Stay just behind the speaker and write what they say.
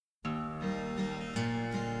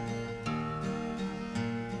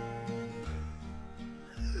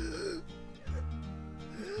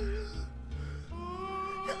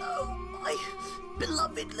my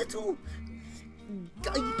beloved little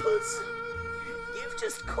gapers. You've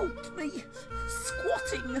just caught me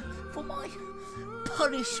squatting for my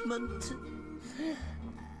punishment.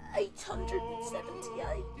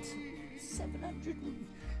 878,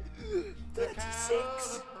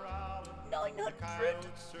 736, 900,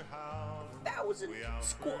 1,000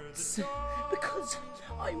 squats because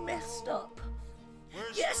I messed up.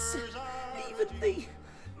 Yes, even the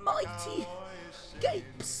mighty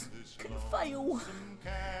gapes can fail.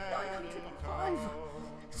 905,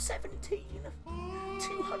 17,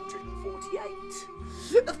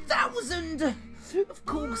 248, 1,000. Of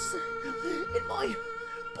course, in my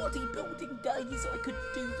bodybuilding days I could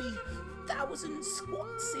do the 1,000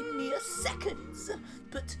 squats in mere seconds,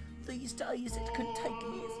 but these days it can take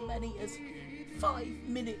me as many as 5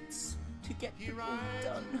 minutes to get them all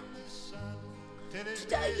done.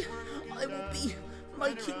 Today I will be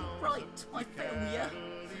making right my failure,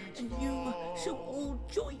 and you shall all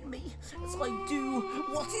join me as I do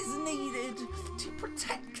what is needed to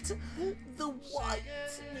protect the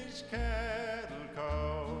white.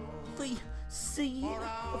 The scene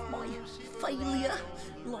of my failure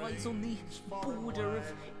lies on the border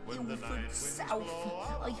of Ilford South,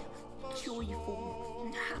 a joyful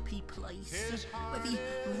and happy place where the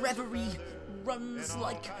reverie runs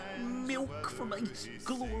like milk from a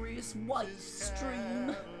glorious white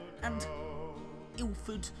stream, and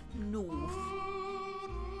Ilford North.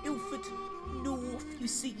 Ilford North, you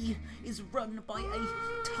see, is run by a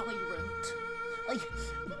tyrant. A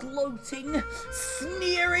gloating,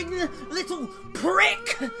 sneering little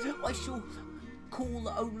prick I shall call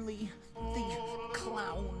only the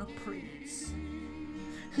Clown Prince.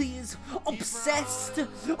 He is obsessed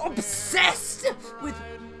with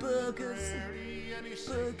burgers,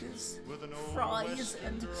 fries,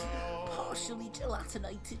 and partially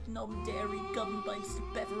gelatinated non-dairy gun-based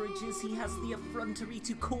beverages he has the effrontery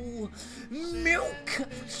to call milk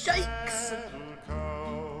shakes.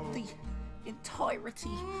 The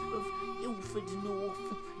entirety of Ilford North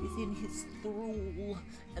is in his thrall,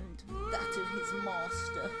 and that of his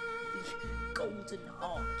master, the Golden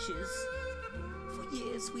Arches. For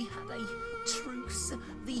years we had a truce,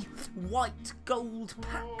 the White Gold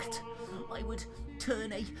Pact. I would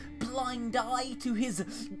turn a blind eye to his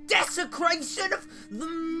desecration of the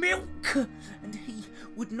milk, and he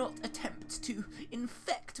would not attempt to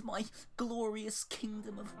infect my glorious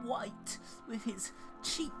kingdom of white with his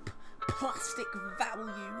cheap plastic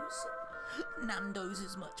values. Nando's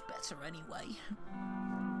is much better anyway.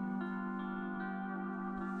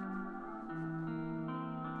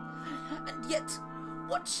 And yet,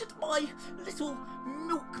 what should my little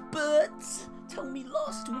milk birds tell me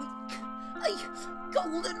last week? A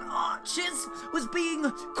Golden Arches was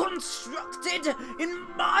being constructed in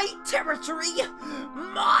my territory,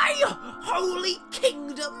 my holy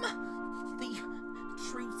kingdom. The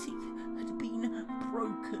treaty had been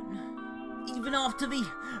broken, even after the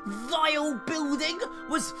vile building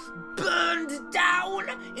was burned down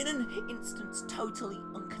in an instance totally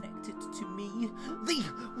unconnected to me. The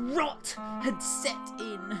rot had set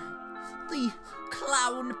in. The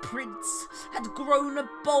Clown Prince had grown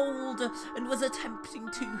bold and was attempting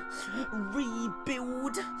to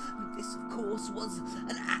rebuild. This, of course, was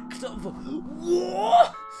an act of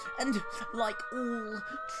war, and like all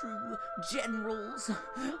true generals,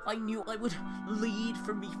 I knew I would lead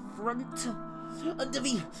from the front. Under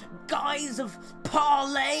the guise of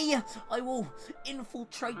parley, I will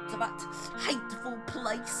infiltrate that hateful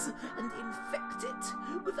place and infect it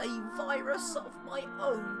with a virus of my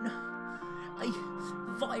own. A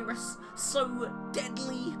virus so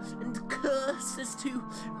deadly and cursed as to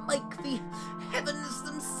make the heavens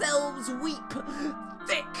themselves weep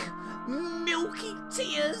thick, milky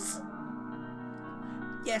tears.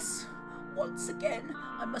 Yes, once again,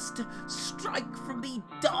 I must strike from the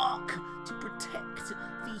dark to protect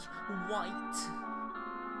the white.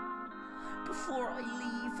 Before I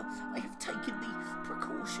leave, I have taken the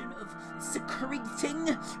precaution of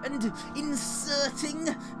secreting and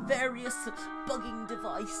inserting various bugging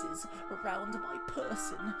devices around my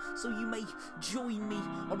person, so you may join me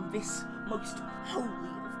on this most holy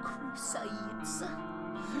of crusades.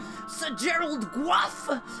 Sir Gerald Guaff,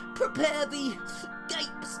 prepare the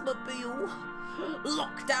Gapes-mobile.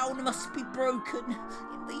 Lockdown must be broken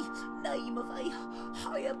in the name of a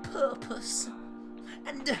higher purpose.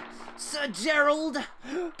 And Sir Gerald,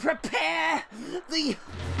 prepare the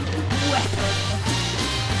weapon.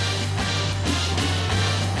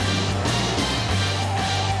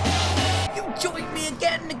 You join me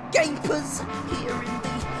again, Gapers, here in the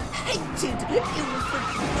hated Ilford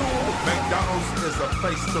North. McDonald's is a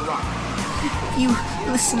place to rock. If you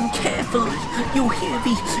listen carefully, you'll hear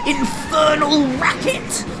the infernal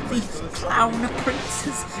racket the Clown Prince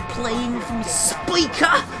is playing from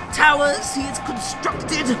speaker towers he has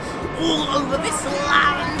constructed all over this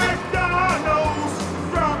land. McDonald's,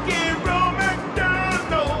 rock and roll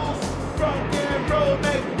McDonald's, rock and roll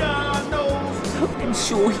McDonald's. I'm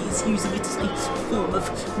sure he's using it as a form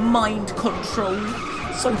of mind control,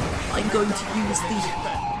 so I'm going to use the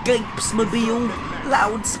Gapesmobile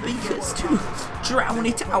loudspeakers to drown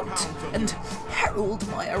it out and herald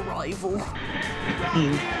my arrival.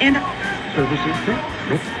 And services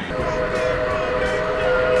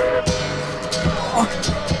Oh,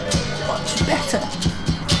 much better.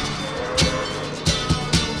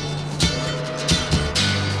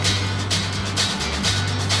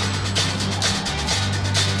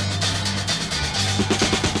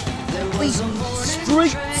 The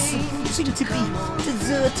streets seem to be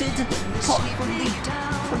deserted, apart from the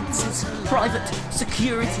Prince's private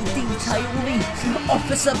security detail, the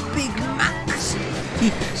Officer Big Max. He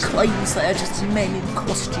claims they are just men in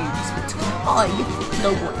costumes, but I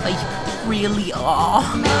know what they really are.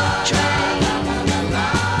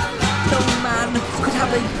 No man could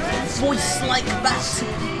have a voice like that.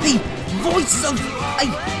 The voice of a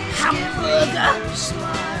hamburger.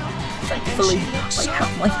 Thankfully, I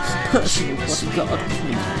have my personal bodyguard with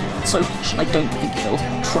me, so I don't think they'll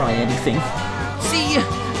try anything. See,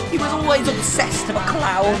 he was always obsessed with a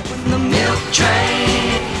clown. The milk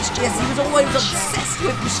train. Yes, he was always obsessed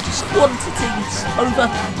with quantity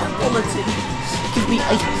over quality. Give me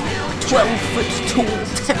a 12-foot-tall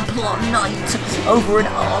Templar knight over an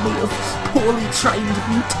army of poorly trained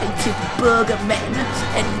mutated burger men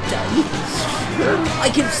any day.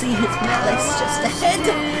 I can see his palace just ahead.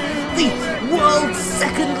 The world's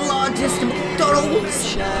second largest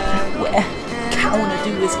McDonald's, where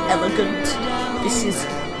Kaunadu is elegant. This is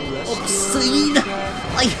obscene,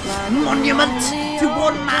 a monument to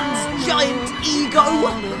one man's giant ego.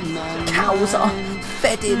 Cows are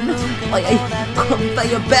fed in by a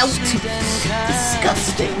conveyor belt.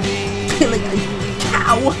 Disgusting. Killing a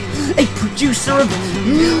cow, a producer of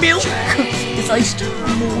milk, is a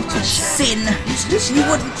mortal sin. You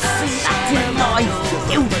wouldn't see that in my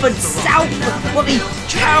Ilford South, where the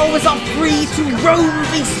cows are free to roam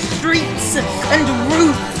the streets and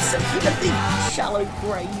roofs and the shallow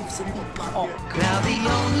graves in the park.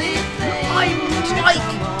 I'm Mike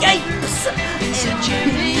Gapes, MP,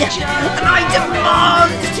 and I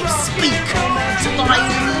demand to speak to my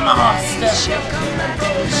master.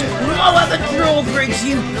 Lower the drawbridge,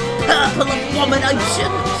 you purple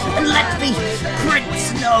abomination, and let the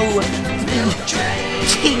prince know the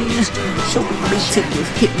king shall be meeting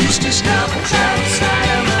with him. Used to stop outside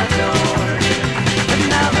of my door, but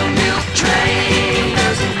now the milk train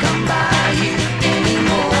doesn't come by you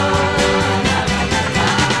anymore.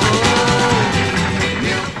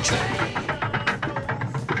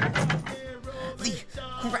 The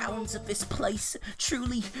grounds of this place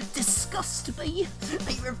truly disgust me.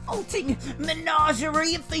 A revolting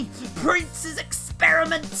menagerie of the prince's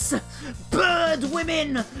experiments. Bird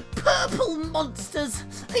women, purple monsters.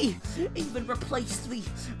 He even replaced the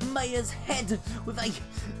mayor's head with a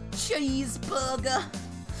cheeseburger.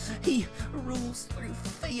 He rules through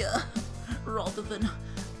fear rather than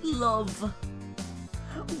love.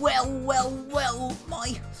 Well,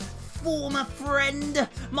 my former friend,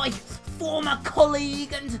 my former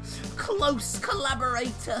colleague and close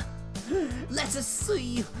collaborator. Let us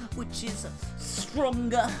see which is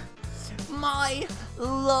stronger, my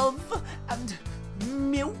love and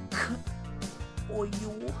milk, or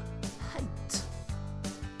your hate.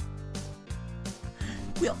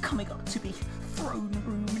 We are coming up to the throne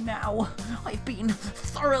room now. I've been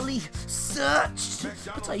thoroughly searched,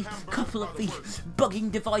 but a couple of the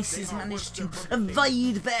bugging devices managed to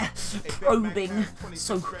evade their probing,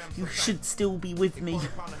 so you should still be with me.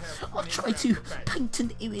 I'll try to paint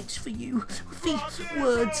an image for you with the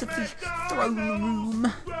words of the throne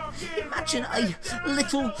room. Imagine a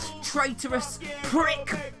little traitorous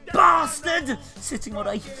prick bastard sitting on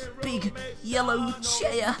a big yellow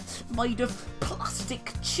chair made of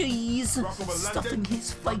plastic cheese, stuffing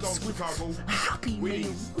his face with Happy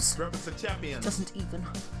Meals. He doesn't even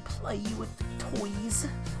play with toys.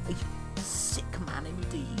 A sick man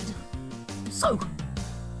indeed. So,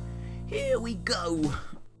 here we go.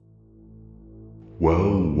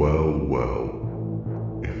 Well,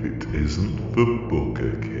 if it isn't the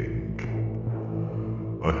Booger King.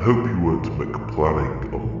 I hope you weren't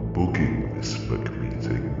McPlanning on booking this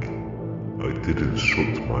McMeeting. I did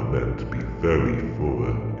instruct my men to be very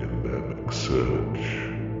thorough in their McSearch.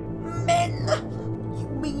 Men? You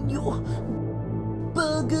mean your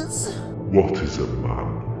burgers? What is a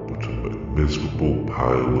man but a miserable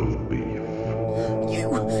pile of beef? You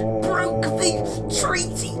broke the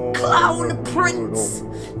treaty, Clown Prince!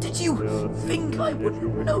 Did you think I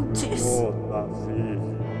wouldn't notice?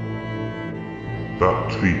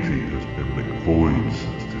 That treaty has been McVoid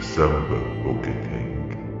since December, Booger King.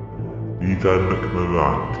 Need I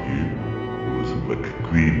McMorand you? There was a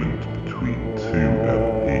McAgreement between two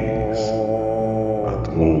MPs, and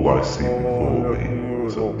all I see before me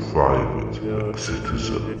is a private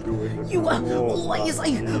McCitizen. You were always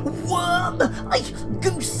a worm, a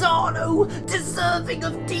gusano, deserving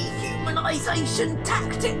of dehumanization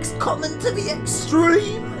tactics common to the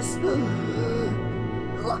extremes.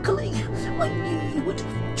 Luckily, I knew you would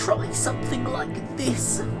try something like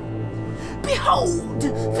this. Behold,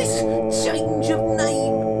 this change of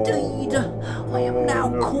name deed. I am now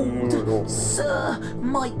called Sir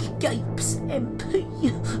Mike Gapes MP,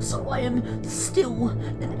 so I am still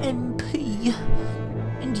an MP.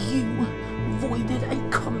 And you voided a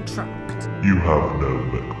contract. You have no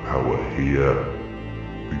McPower here.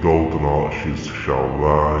 The golden arches shall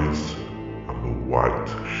rise, and the white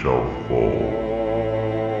shall fall.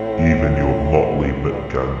 Even your motley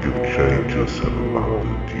McGang of changers have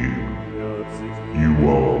abandoned you. You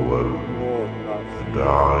are alone, and I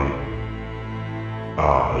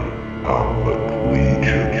am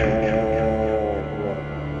McLegion.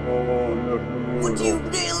 Would you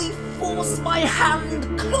really force my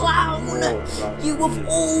hand, clown? You of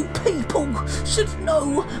all people should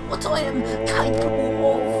know what I am capable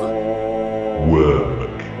of. Were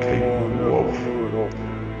McCapable of.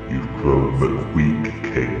 You've grown McWeak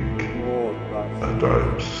King, and I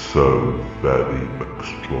am so very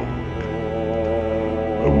McStrong.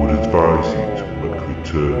 I would advise you to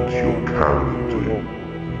return to your calendar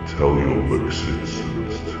and tell your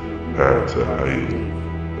McCitizens to prepare to hail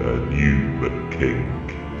their new McKing.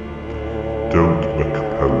 Don't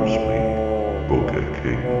McPose me, Booger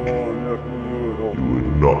King. You would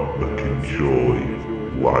not McEnjoy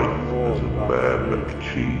life as a bare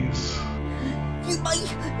McCheese. You may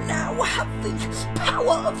now have the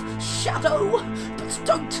power of shadow, but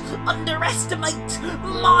don't underestimate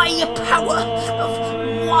my power of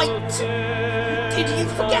white. Did you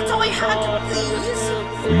forget I had these?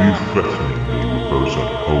 Are you threatening me with those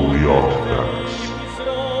unholy artifacts?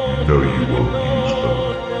 You know you won't use them.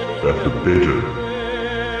 They're forbidden.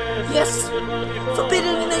 Yes,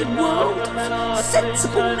 forbidden in a world of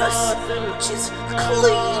sensibleness, which is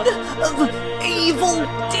clean of evil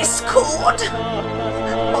discord.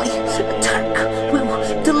 My attack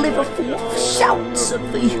will deliver forth shouts of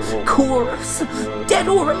the chorus, dead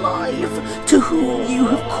or alive, to whom you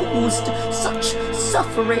have caused such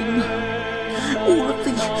suffering. All of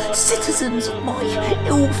the citizens of my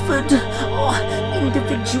Ilford are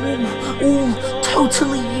individual, all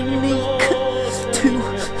totally unique. Two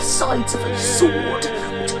sides of a sword,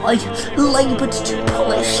 which I laboured to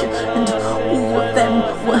polish, and all of them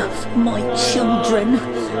were my children,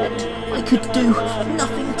 and I could do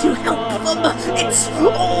nothing to help them. It's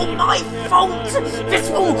all my fault. This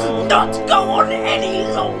will not go on any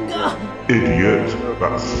longer. Idiot,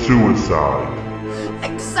 that's suicide.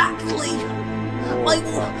 Exactly. I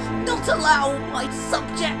will not allow my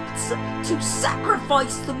subjects to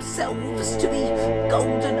sacrifice themselves to the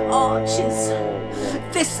golden arches.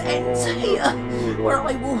 This ends here, where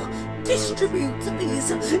I will distribute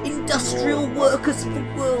these industrial workers of the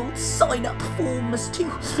world sign-up forms to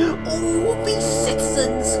all the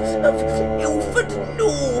citizens of Ilford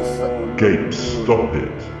North. Gapes, stop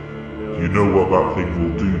it. You know what that thing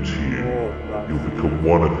will do to you. You'll become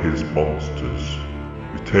one of his monsters.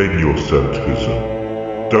 Retain your centrism.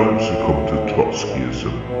 Don't succumb to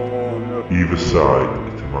Trotskyism. Either side,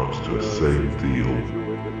 it amounts to a same deal.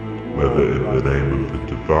 Whether in the name of the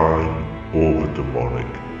divine or the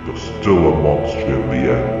demonic, you're still a monster in the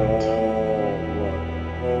end.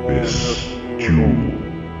 This duel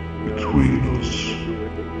between us,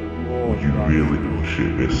 will you really push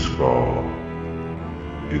it this far?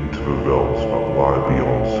 Into the realms that lie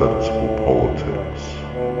beyond sensible politics?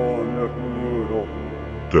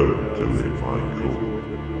 Don't do it, Michael.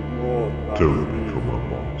 Don't become a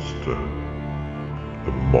monster.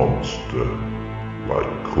 A monster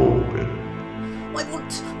like Corbin. I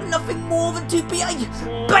want nothing more than to be a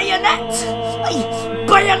bayonet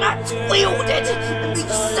wielded in the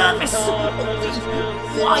service of the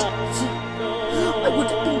white. I would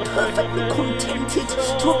have been perfectly contented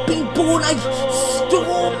to have been born a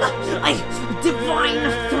storm, a divine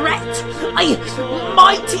threat, a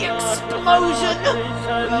mighty explosion,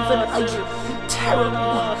 or even a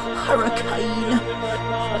terrible hurricane.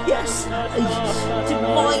 Yes, a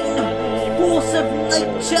divine force of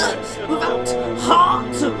nature without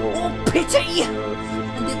heart or pity.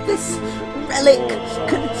 And if this relic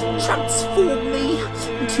can transform me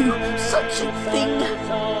into such a thing,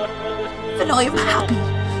 then I am happy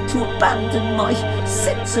to abandon my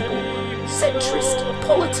sensible, centrist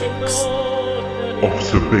politics.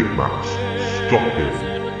 Officer Big Mouse, stop him.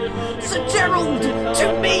 Sir Gerald, to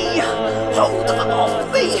me! Hold them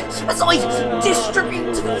off me as I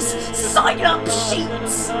distribute these sign-up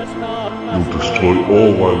sheets! You'll destroy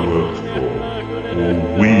all I worked for, all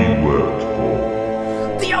we worked for.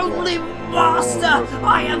 The only master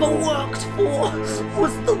I ever worked for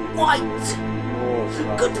was the White.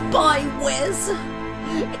 Goodbye, Wes.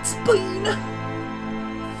 It's been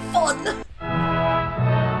fun.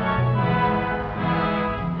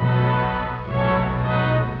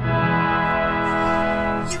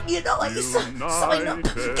 Unionise! Sign up!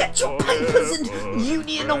 Get your papers and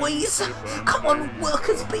unionise! Come on,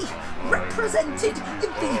 workers, be represented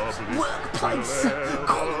in the workplace!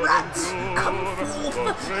 Comrades, come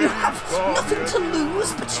forth! You have nothing to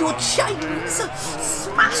lose but your chains!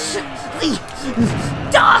 Smash the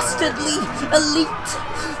dastardly elite!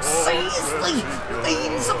 Seize the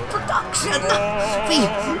means of production! The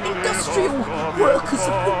industrial workers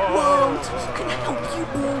of the world can help you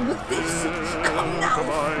all with this! Come now,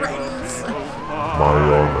 friends! My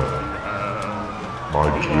honor, my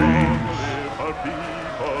dreams,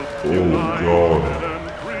 all gone.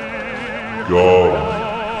 Gone.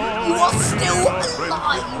 You are still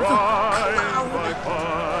alive, clown!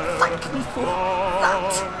 Thank me for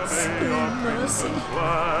that small mercy.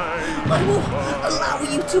 I will allow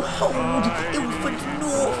you to hold Ilford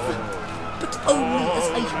North, but only as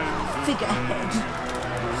a figurehead.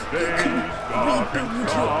 You can rebuild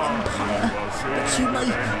your empire, but you may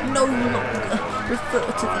no longer refer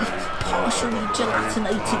to the partially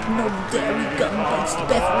gelatinated non-dairy gun-based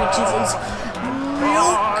beverages as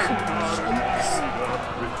milkshakes.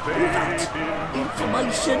 All that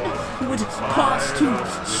information would pass to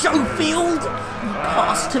Schofield and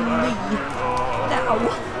pass to me. Now,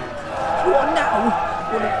 you are now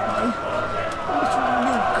one of my little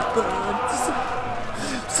milk birds.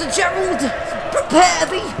 Sir Gerald, prepare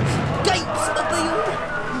the Gatesmobile.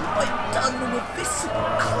 I'm done with this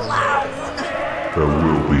clown. There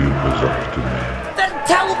will be others after me. Then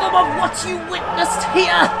tell them of what you witnessed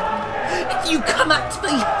here. If you come at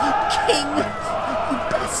me, King, you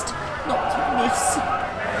best not miss.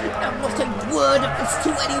 Now, not a word of this to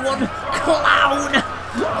anyone, clown.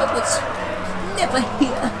 I was never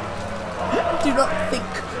here. Do not think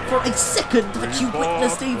for a second that you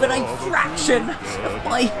witnessed even a fraction of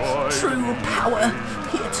my true power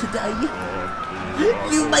here today.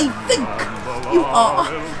 You may think you are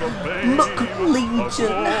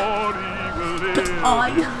McLegion, but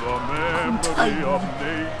I contain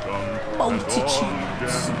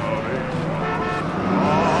multitudes.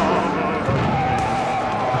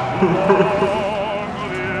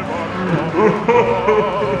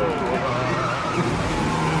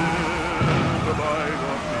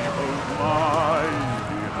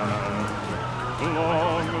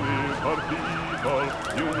 Long live our people,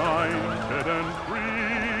 united and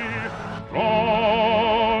free.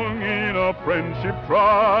 Strong in a friendship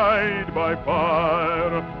tried by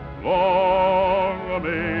fire. Long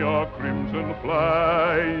may our crimson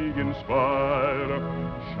flag inspire,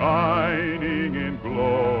 shining in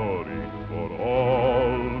glory for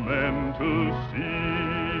all men to see.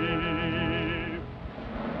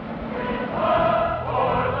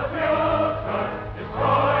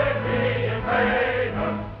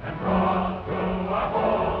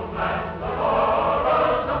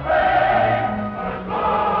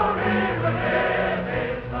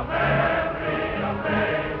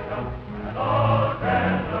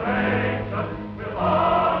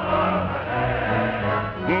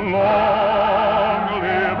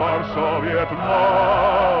 Soviet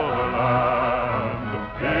motherland,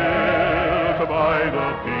 built by the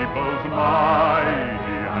people's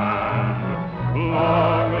mighty hand.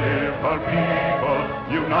 Long live our people,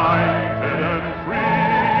 united and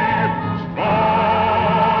free,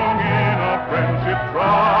 strong in a friendship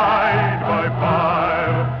tried by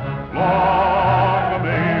fire. Long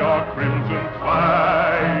may our crimson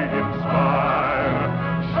flag inspire,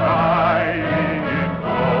 shining in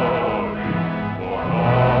glory for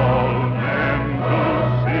all men to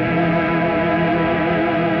see.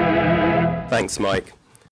 Thanks, Mike.